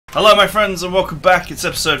Hello my friends and welcome back. It's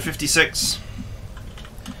episode 56.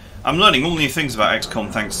 I'm learning all new things about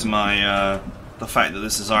XCOM thanks to my the fact that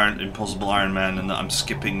this is Impossible Ironman and that I'm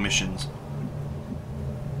skipping missions.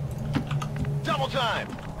 Double time.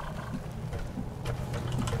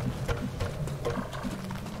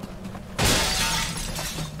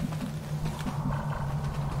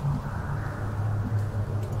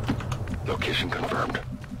 Location confirmed.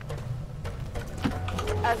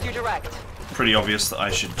 As you direct. Pretty obvious that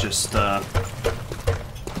I should just leg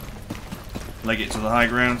it to the high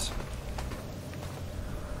ground.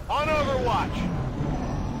 On Overwatch.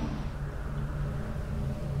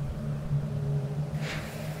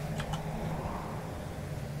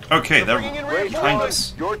 Okay, they're Bringing in behind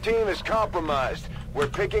us. Your team is compromised. We're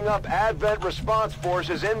picking up Advent response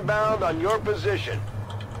forces inbound on your position.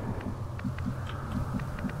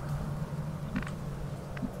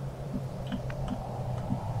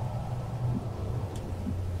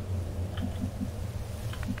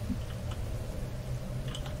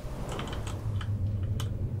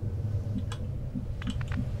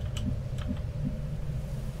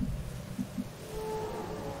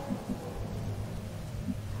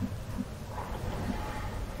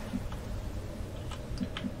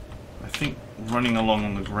 I think running along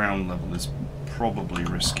on the ground level is probably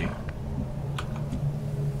risky.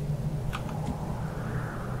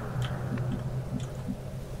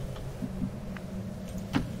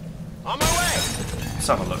 On my way. Let's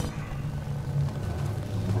have a look.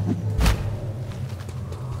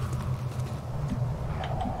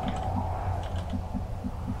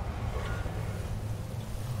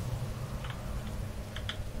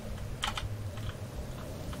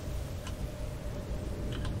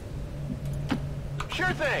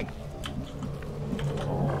 Sure thing.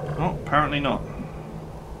 Oh, apparently not.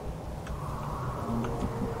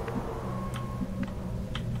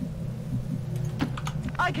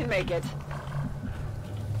 I can make it.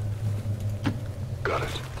 Got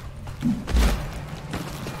it.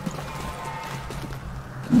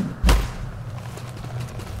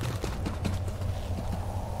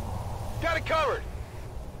 Got it covered.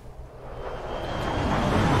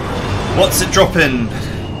 What's it dropping?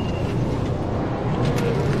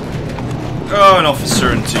 Oh, an officer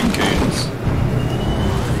and two goons.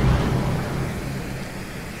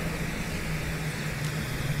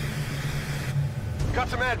 Got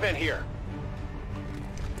some Advent here.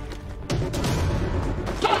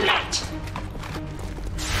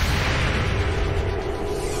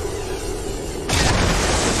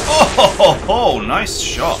 Oh, nice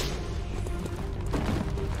shot.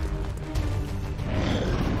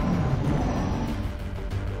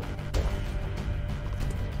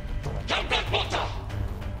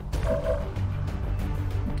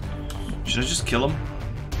 Should I just kill them?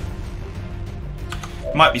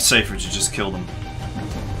 Might be safer to just kill them.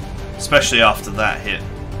 Especially after that hit.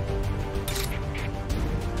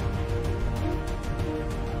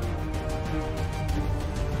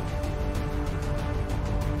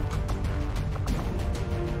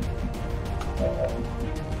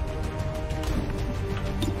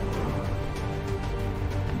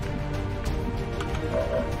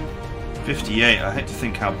 .58, I hate to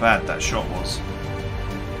think how bad that shot was.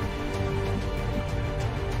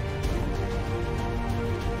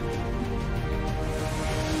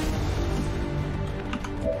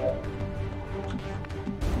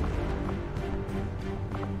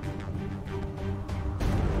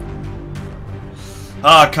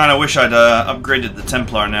 Ah, I kinda wish I'd upgraded the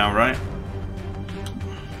Templar now, right?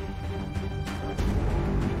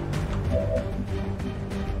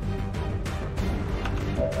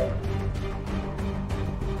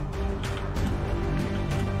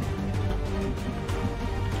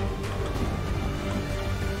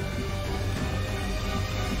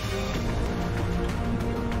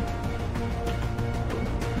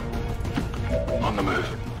 On the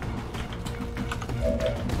move.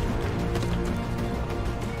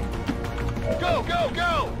 Go, go,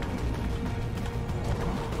 go!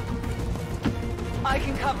 I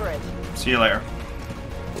can cover it. See you later.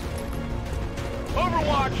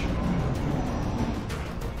 Overwatch!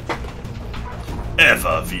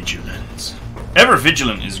 Ever vigilant. Ever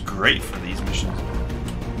vigilant is great for these missions.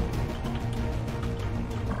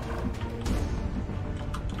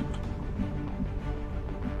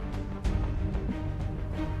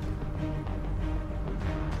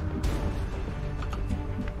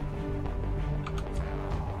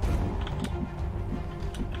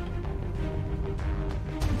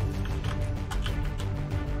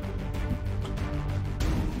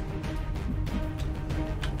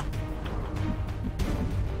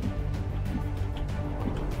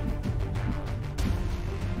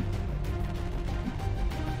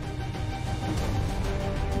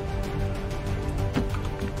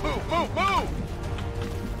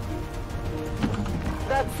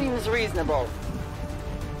 seems reasonable.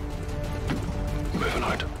 Moving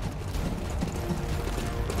out.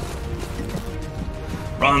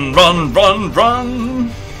 Run, run, run,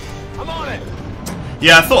 run! I'm on it!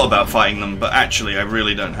 Yeah, I thought about fighting them, but actually I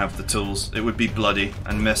really don't have the tools. It would be bloody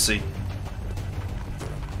and messy.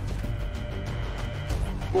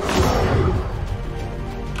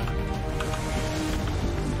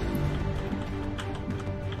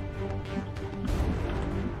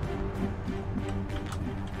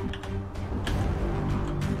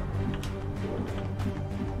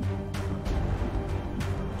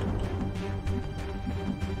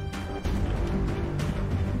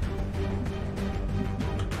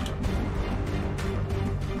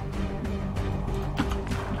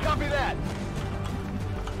 Copy that!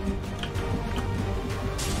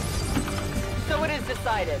 So it is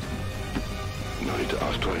decided. No need to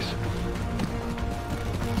ask twice.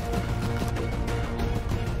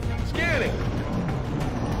 Scanning!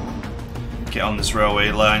 Get on this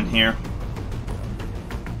railway line here.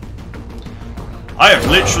 I have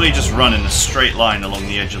literally just run in a straight line along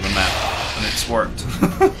the edge of the map, and it's worked.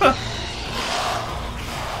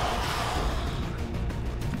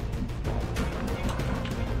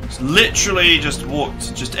 It's literally just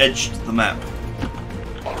walked, just edged the map.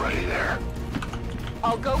 Already there.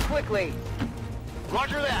 I'll go quickly.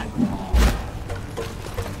 Roger that!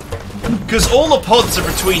 Because all the pods are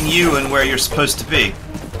between you and where you're supposed to be.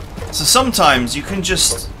 So sometimes you can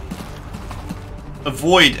just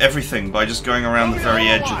avoid everything by just going around the very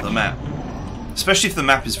edge of the map. Especially if the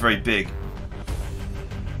map is very big.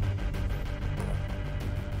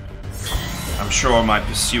 I'm sure my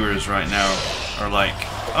pursuers right now are like,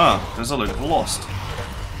 oh, there's a load of Lost.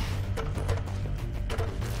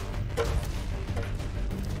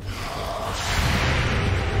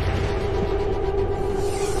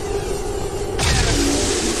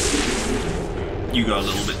 You got a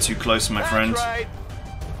little bit too close, my friend. That's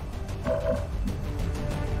right.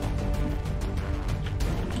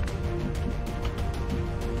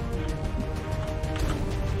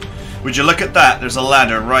 Would you look at that? There's a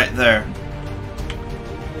ladder right there.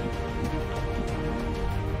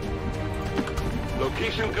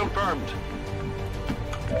 Location confirmed.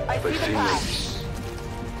 I see the path.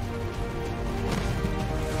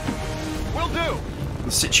 Will do.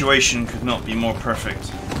 The situation could not be more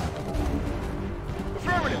perfect.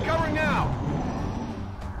 Affirmative, covering now.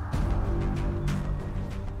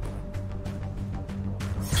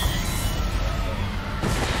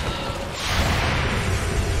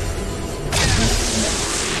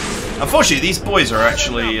 Unfortunately, these boys are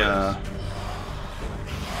actually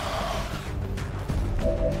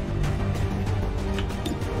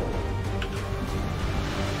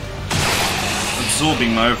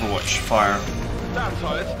absorbing my Overwatch fire. That's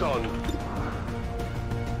how it's done.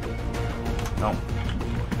 No.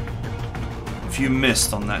 If you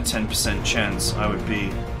missed on that 10% chance, I would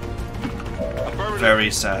be Affirmative.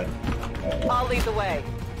 very sad. I'll lead the way.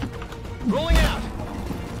 Rolling out.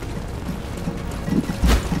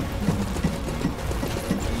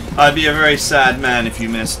 I'd be a very sad man if you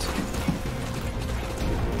missed.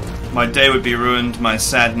 My day would be ruined, my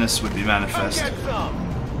sadness would be Come manifest. get some.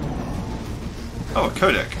 Oh, a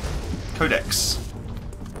codec. Codex.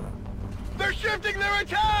 They're shifting their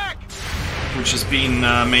attack. Which has been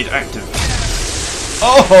made active.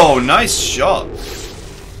 Oh, nice shot.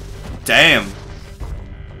 Damn.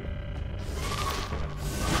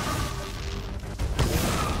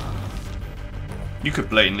 You could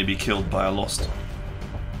blatantly be killed by a Lost.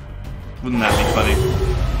 Wouldn't that be funny?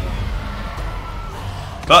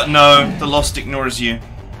 But no, the Lost ignores you.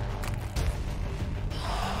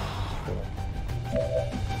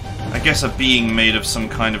 I guess a being made of some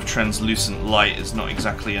kind of translucent light is not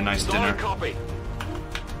exactly a nice dinner. Solid copy.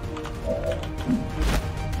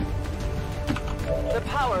 The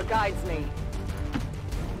power guides me.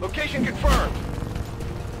 Location confirmed.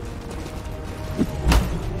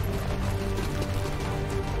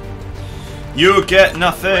 You get Ready to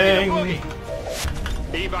nothing! boogie.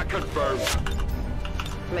 Evac confirmed.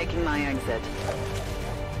 Making my exit.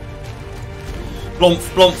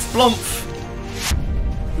 Blomph, blomph, blomph!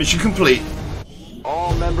 Mission complete.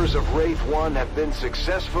 All members of Wraith 1 have been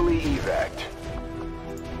successfully evac'd.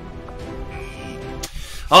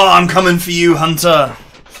 Oh, I'm coming for you, Hunter!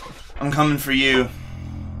 I'm coming for you.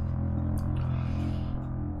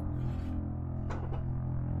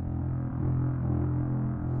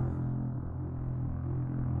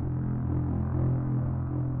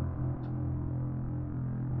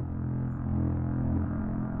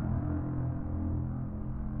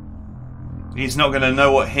 He's not gonna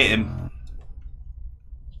know what hit him.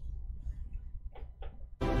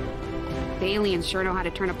 aliens sure know how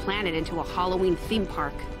to turn a planet into a Halloween theme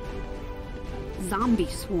park. Zombie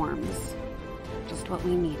swarms. Just what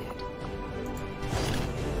we needed.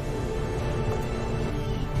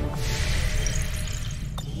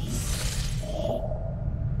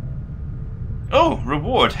 Oh,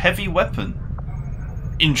 reward, heavy weapon.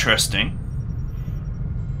 Interesting.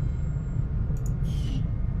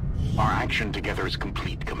 Our action together is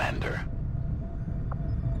complete, Commander.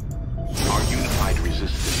 Our unified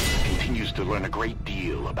resistance continues to learn a great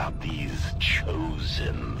deal about these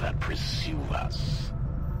chosen that pursue us.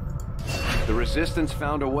 The resistance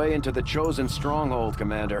found a way into the chosen stronghold,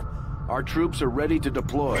 Commander. Our troops are ready to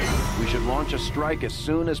deploy. We should launch a strike as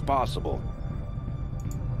soon as possible.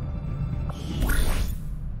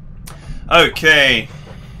 Okay.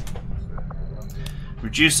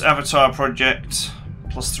 Reduce Avatar Project.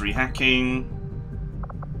 +3 hacking.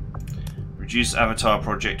 Reduce Avatar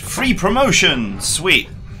Project. Free promotion! Sweet.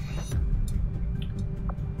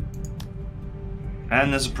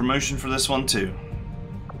 And there's a promotion for this one too.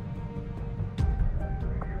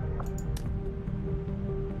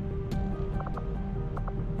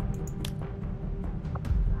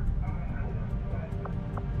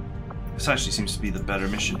 This actually seems to be the better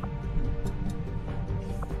mission.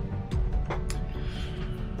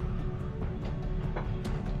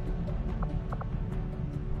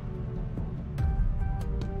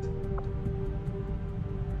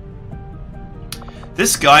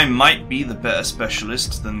 This guy might be the better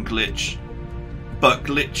specialist than Glitch, but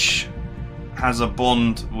Glitch has a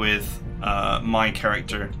bond with my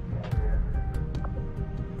character.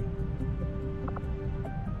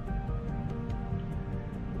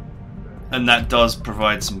 And that does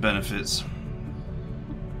provide some benefits.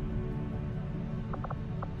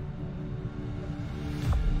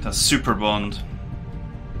 That's super bond.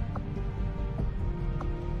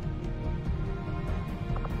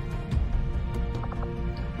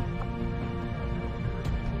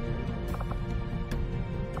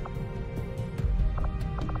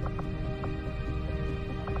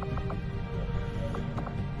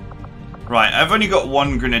 Right, I've only got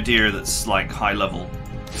one Grenadier that's like high level,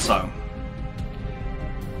 so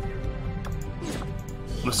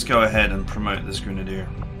let's go ahead and promote this Grenadier.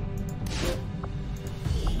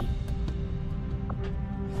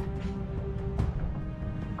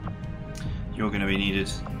 You're going to be needed.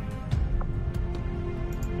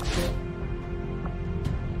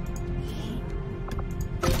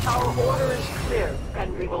 Our order is clear,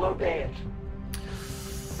 and we will obey it.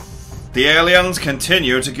 The aliens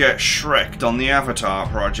continue to get shreked on the Avatar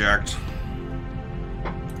Project.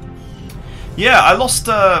 Yeah, I lost,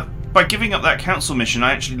 by giving up that council mission,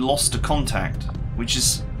 I actually lost a contact. Which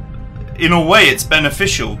is, in a way, it's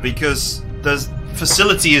beneficial, because the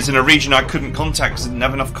facility is in a region I couldn't contact because I didn't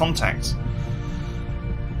have enough contacts.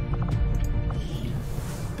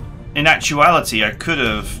 In actuality, I could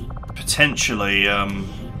have potentially,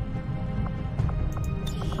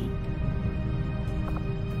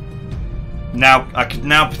 I could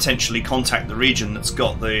now potentially contact the region that's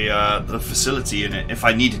got the facility in it if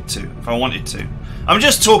I needed to, if I wanted to. I'm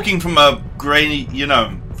just talking from a grainy,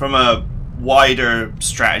 from a wider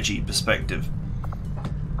strategy perspective.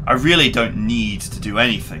 I really don't need to do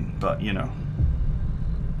anything, but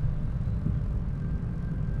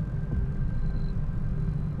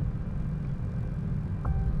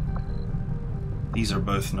These are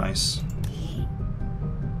both nice.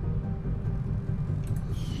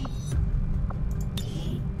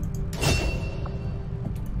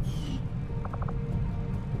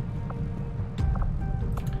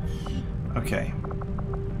 Okay.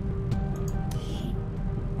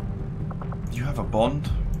 You have a bond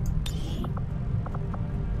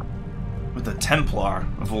with the Templar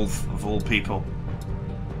of all people.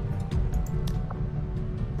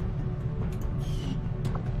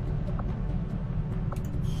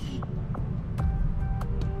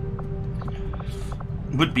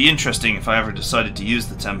 Would be interesting if I ever decided to use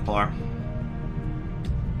the Templar.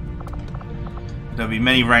 There'll be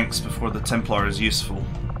many ranks before the Templar is useful.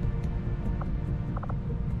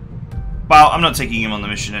 Well, I'm not taking him on the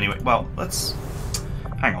mission anyway. Well, let's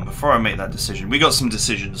hang on before I make that decision. We got some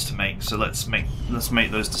decisions to make, so let's make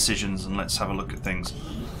those decisions and let's have a look at things.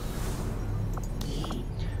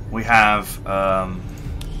 We have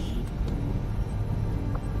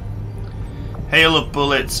hail of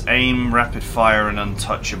bullets, aim, rapid fire, and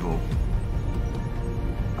untouchable.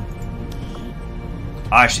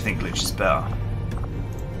 I actually think Glitch is better.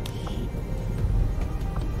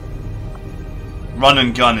 Run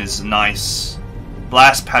and gun is nice.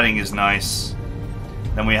 Blast padding is nice.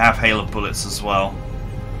 Then we have hail of bullets as well.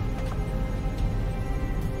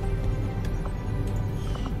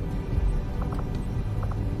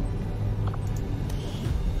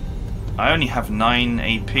 I only have 9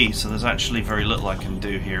 AP, so there's actually very little I can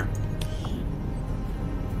do here.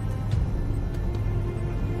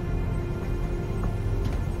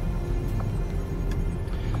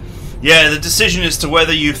 Yeah, the decision as to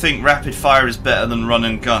whether you think rapid fire is better than run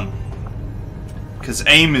and gun. Because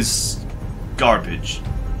aim is garbage.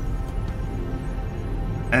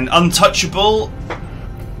 And untouchable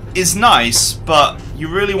is nice, but you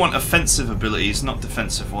really want offensive abilities, not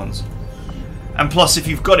defensive ones. And plus, if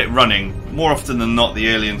you've got it running, more often than not the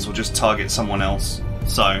aliens will just target someone else.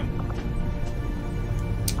 So...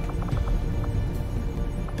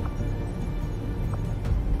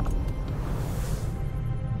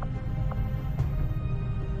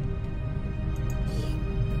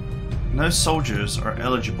 no soldiers are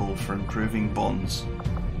eligible for improving bonds.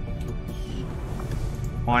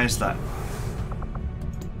 Why is that?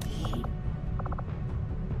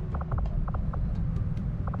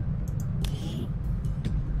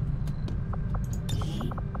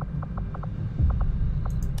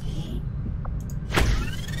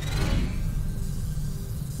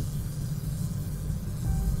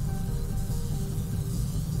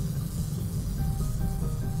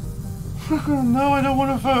 No, I don't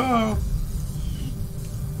want a photo.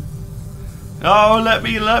 Oh, let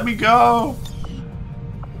me go.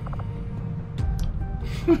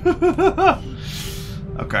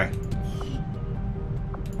 Okay.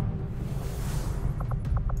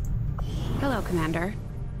 Hello, Commander.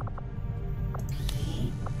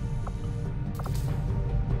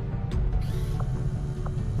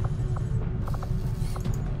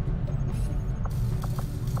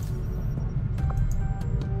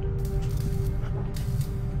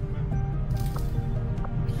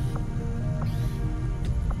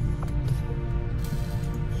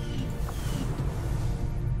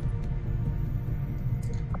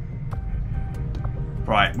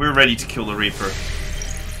 Right, we're ready to kill the Reaper.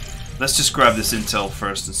 Let's just grab this intel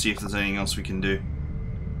first and see if there's anything else we can do.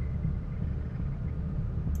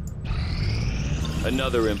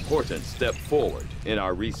 Another important step forward in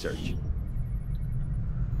our research.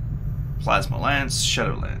 Plasma Lance,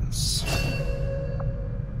 Shadow Lance.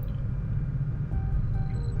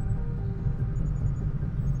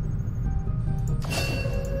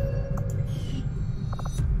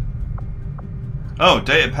 Oh,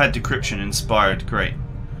 datapad decryption inspired. Great.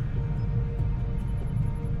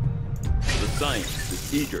 The science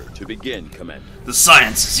is eager to begin, Commander. The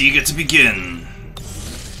science is eager to begin.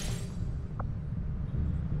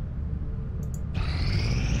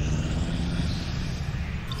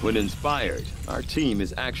 When inspired, our team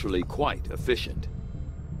is actually quite efficient.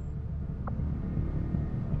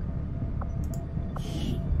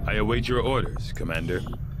 I await your orders, Commander.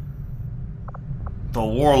 The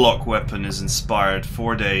Warlock weapon is inspired.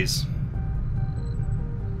 4 days.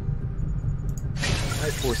 I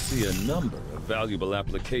foresee a number of valuable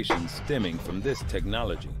applications stemming from this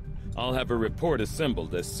technology. I'll have a report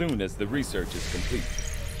assembled as soon as the research is complete.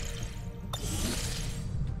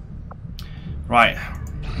 Right.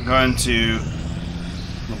 I'm going to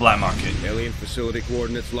the black market. Alien facility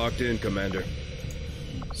coordinates locked in, Commander.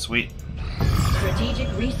 Sweet. Strategic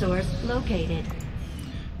resource located.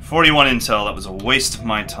 41 intel, that was a waste of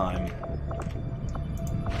my time.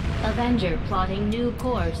 Avenger plotting new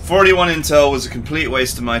course. 41 intel was a complete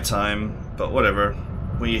waste of my time, but whatever.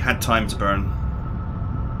 We had time to burn.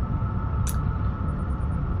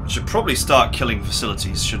 I should probably start killing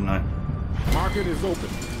facilities, shouldn't I? Market is open.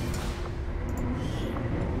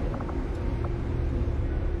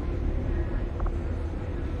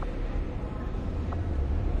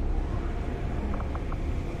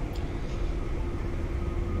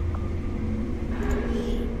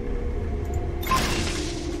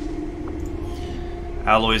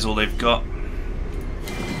 Alloy's all they've got.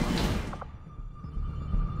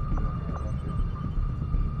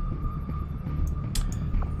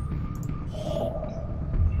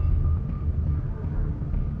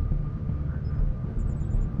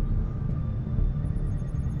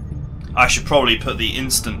 I should probably put the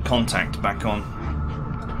instant contact back on.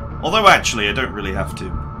 Although actually I don't really have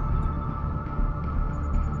to.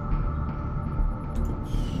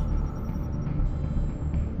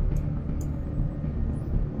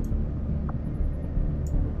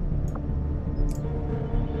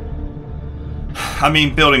 I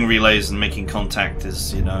mean, building relays and making contact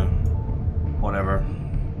is, you know, whatever.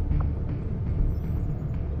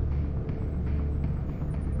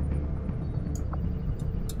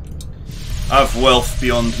 I have wealth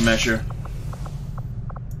beyond measure.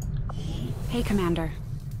 Hey, Commander.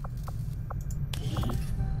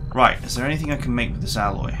 Right, is there anything I can make with this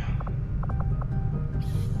alloy?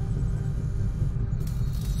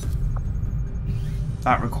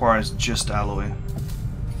 That requires just alloy.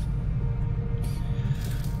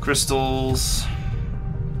 Crystals.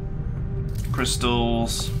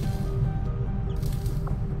 Crystals.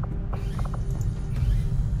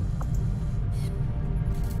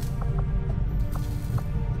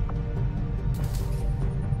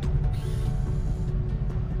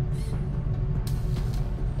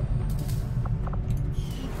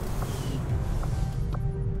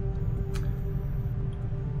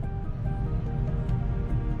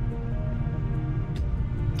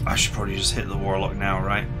 I should probably just hit the Warlock now,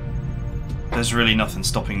 right? There's really nothing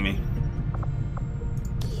stopping me.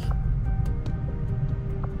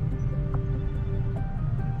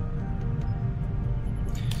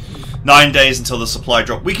 "9 days until the supply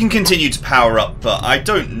drop." We can continue to power up, but I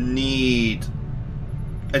don't need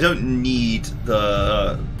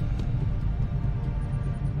the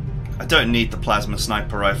plasma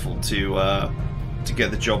sniper rifle to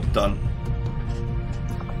get the job done.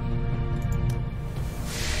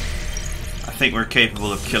 I think we're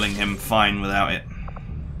capable of killing him fine without it.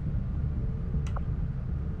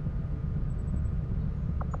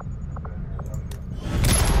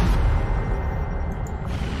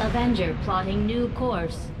 Avenger plotting new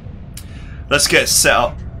course. Let's get set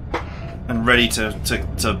up and ready to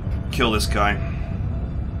kill this guy.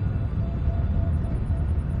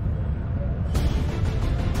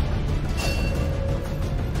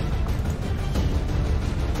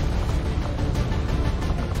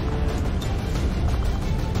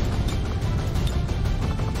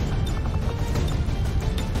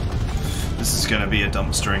 This is going to be a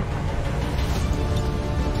dumpstering.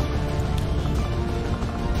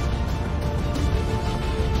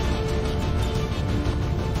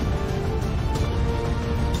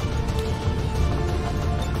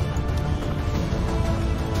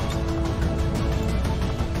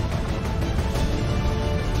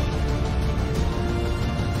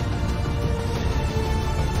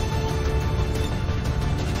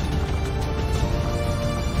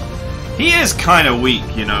 He is kind of weak,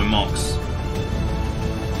 you know, Mox.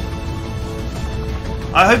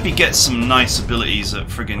 I hope he gets some nice abilities at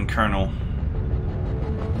friggin' Colonel.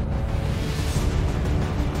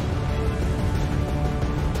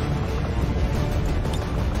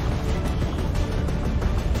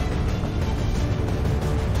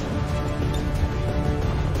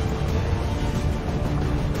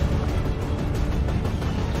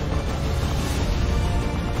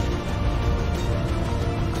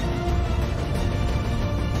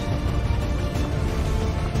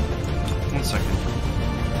 One second.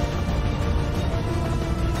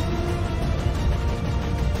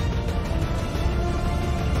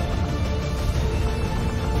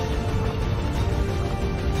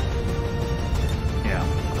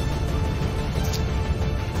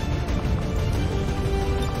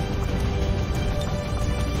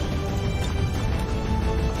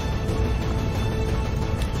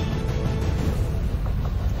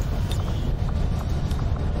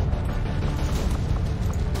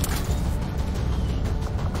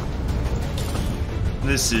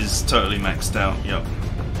 This is totally maxed out, yep.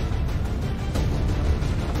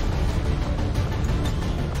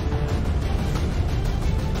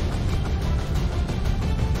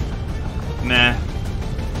 Nah.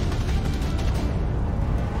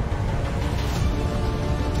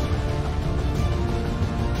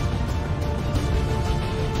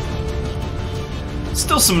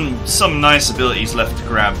 Still some nice abilities left to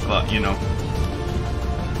grab, but you know.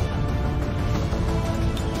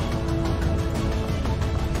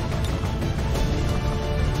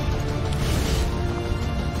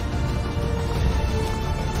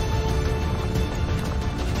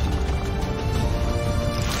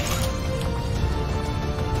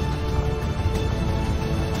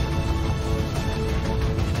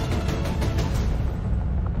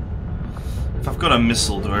 If I've got a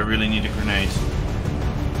missile, do I really need a grenade?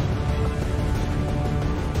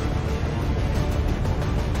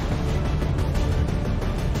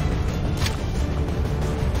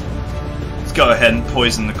 Let's go ahead and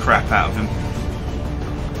poison the crap out of him.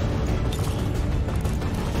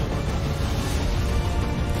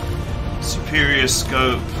 Superior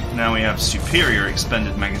scope. Now we have superior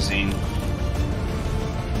expended magazine.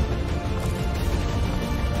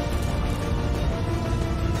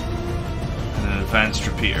 Advanced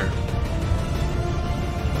repeater.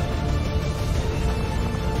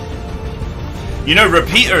 You know,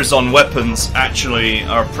 repeaters on weapons actually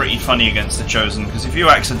are pretty funny against the Chosen, because if you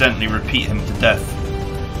accidentally repeat him to death,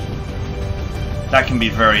 that can be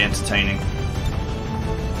very entertaining.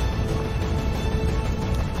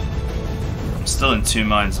 I'm still in two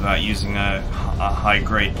minds about using a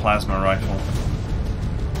high-grade plasma rifle.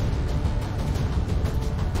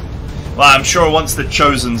 Well, I'm sure once the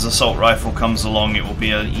Chosen's assault rifle comes along, it will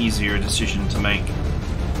be an easier decision to make.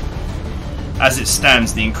 As it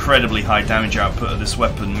stands, the incredibly high damage output of this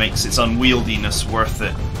weapon makes its unwieldiness worth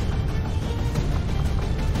it.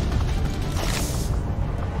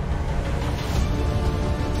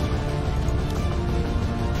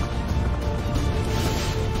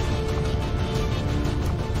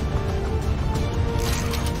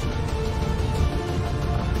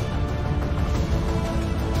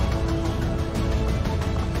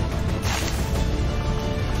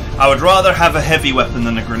 I would rather have a heavy weapon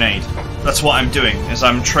than a grenade. That's what I'm doing, is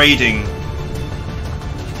I'm trading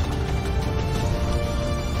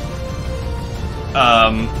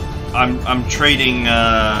I'm trading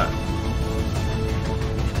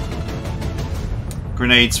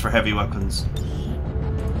grenades for heavy weapons.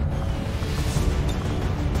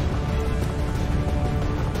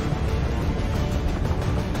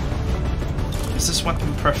 Is this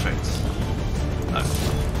weapon perfect? No.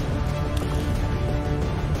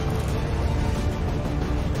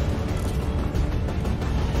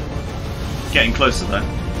 Getting closer though.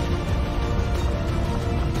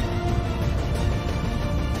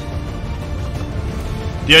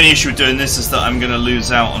 The only issue with doing this is that I'm going to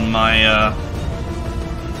lose out on my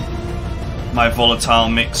my volatile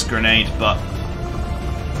mix grenade, but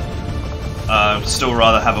still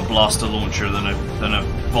rather have a blaster launcher than a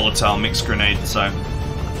volatile mix grenade. So.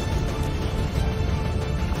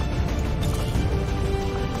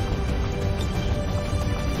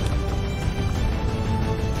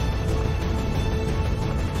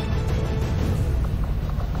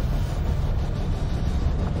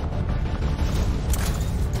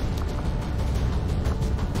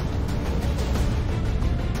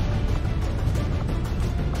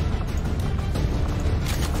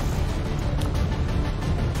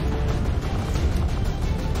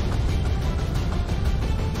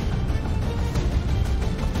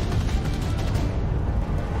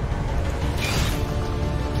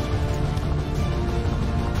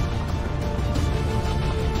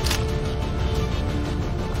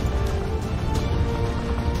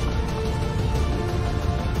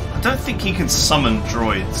 I don't think he can summon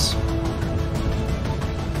droids.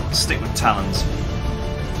 Stick with talons.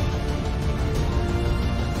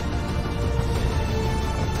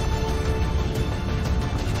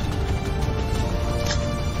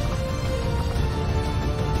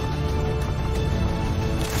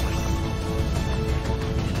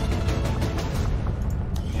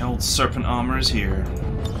 The old serpent armor is here.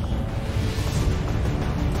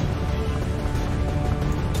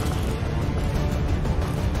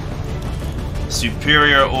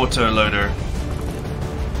 Superior autoloader.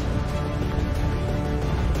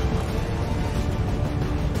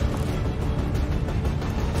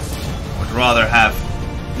 Would rather have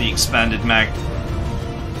the expanded mag.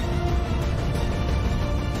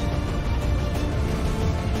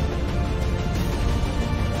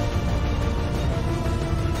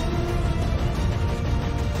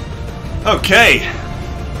 Okay,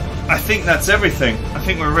 I think that's everything. I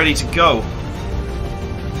think we're ready to go.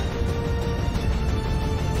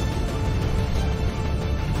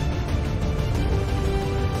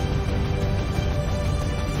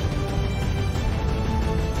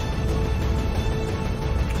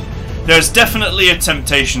 There's definitely a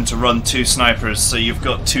temptation to run two snipers, so you've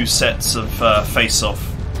got two sets of face-off.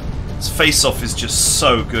 Face-off is just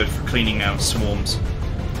so good for cleaning out swarms.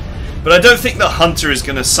 But I don't think the Hunter is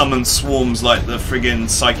going to summon swarms like the friggin'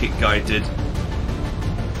 Psychic guy did.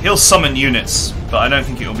 He'll summon units, but I don't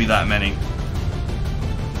think it will be that many.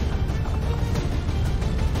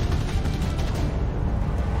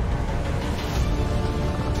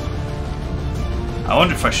 I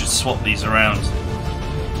wonder if I should swap these around.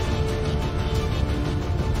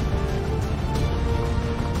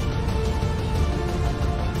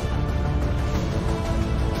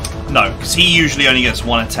 No, because he usually only gets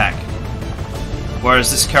one attack, whereas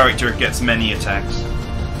this character gets many attacks.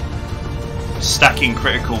 Stacking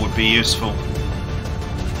critical would be useful.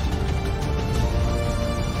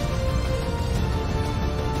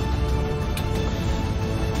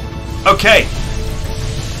 Okay,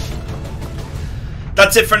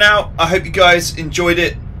 that's it for now. I hope you guys enjoyed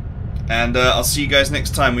it, and I'll see you guys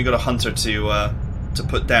next time. We got a Hunter to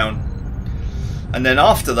put down. And then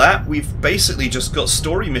after that, we've basically just got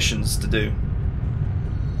story missions to do.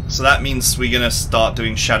 So that means we're going to start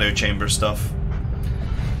doing Shadow Chamber stuff.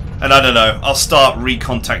 And I don't know, I'll start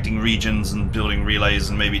recontacting regions and building relays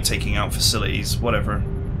and maybe taking out facilities, whatever.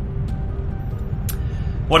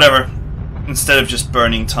 Whatever. Instead of just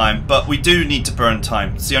burning time. But we do need to burn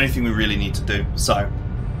time. It's the only thing we really need to do. So,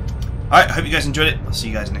 alright, I hope you guys enjoyed it. I'll see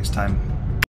you guys next time.